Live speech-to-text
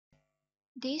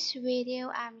This video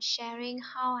I'm sharing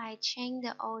how I change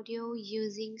the audio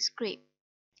using script.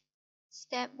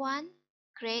 Step 1.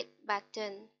 Create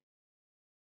button.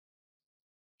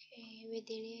 Okay, we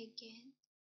delete again.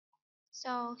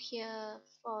 So here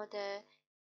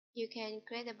you can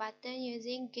create a button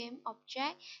using game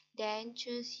object, then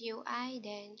choose UI,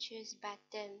 then choose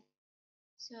button.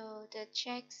 So the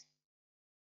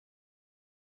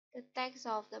text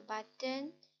of the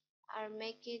button, I'll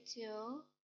make it to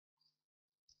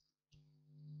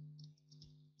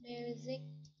music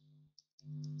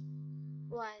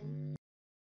 1.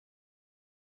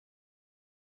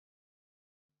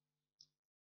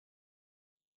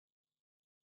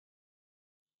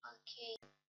 Okay.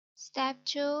 Step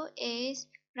 2 is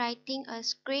writing a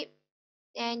script.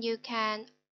 Then you can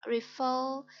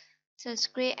refer the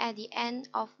script at the end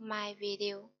of my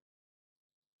video.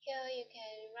 Here you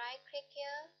can right click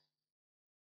here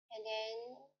and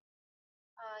then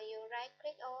you right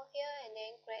click over here and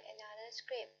then create another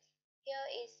script. Here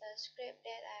is the script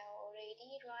that I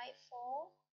already write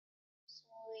for. So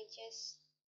we just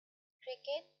click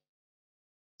it.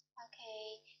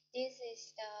 Okay, this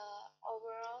is the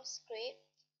overall script.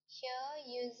 Here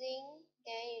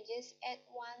then you just add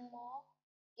one more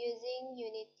using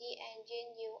Unity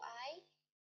Engine UI,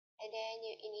 and then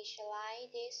you initialize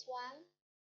this one.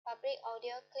 Public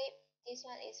audio clip, this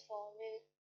one is for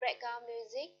background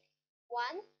music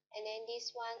 1, and then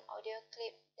this one audio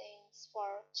clip is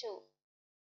for 2.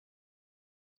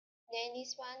 Then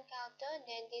this one counter,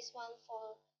 then this one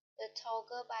for the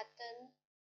toggle button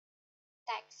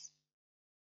text.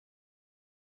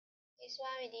 This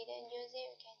one we didn't use it,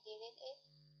 we can delete it.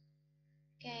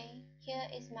 Okay, here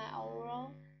is my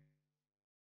overall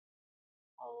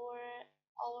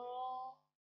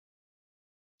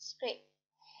script.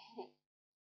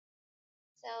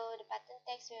 So the button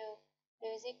text will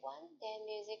music 1, then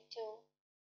music 2.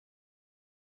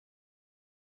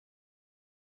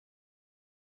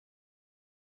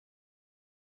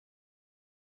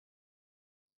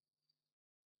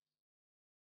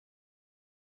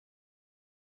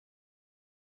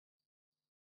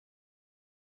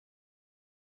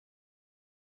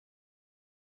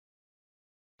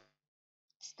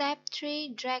 Step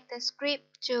 3. Drag the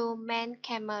script to main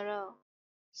camera.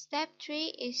 Step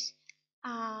 3 is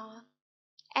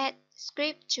add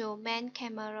script to main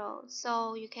camera.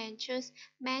 So you can choose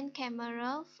main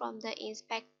camera from the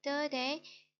inspector. There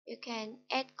you can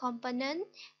add component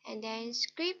and then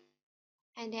script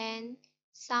and then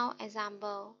sound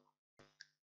example.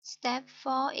 Step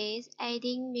 4 is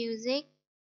adding music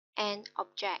and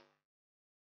object.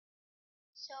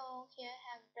 So here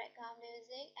have background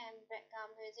music and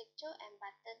background music 2 and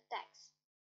button text.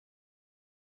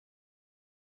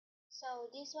 So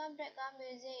this one background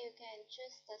music, you can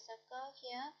choose the circle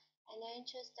here and then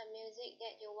choose the music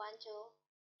that you want to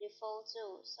refer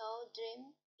to. So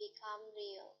dream become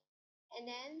real. And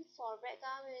then for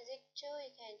background music 2,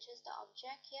 you can choose the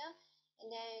object here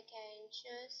and then you can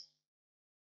choose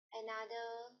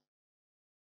another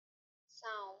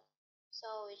sound.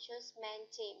 So we choose main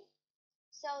theme.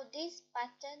 So this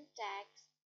button text,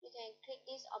 you can click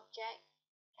this object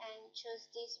and choose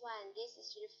this one. This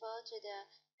is refer to the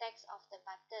text of the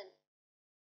button.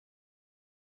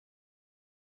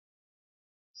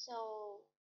 So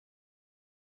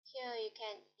here you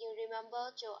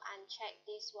remember to uncheck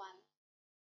this one.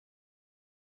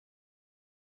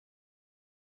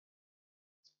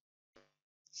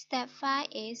 Step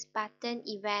 5 is button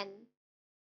event.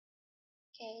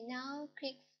 Okay, now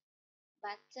click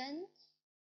button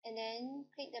and then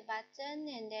click the button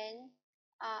and then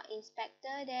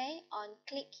inspector there on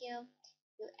click here,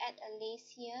 you add a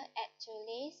list here, add to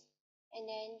list, and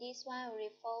then this one will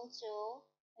refer to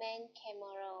main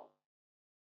camera.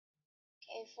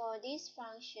 Okay, for this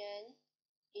function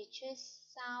you choose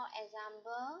sound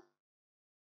example,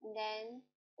 then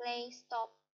play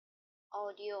stop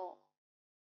audio.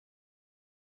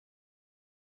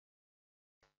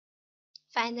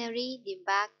 Finally,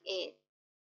 debug it.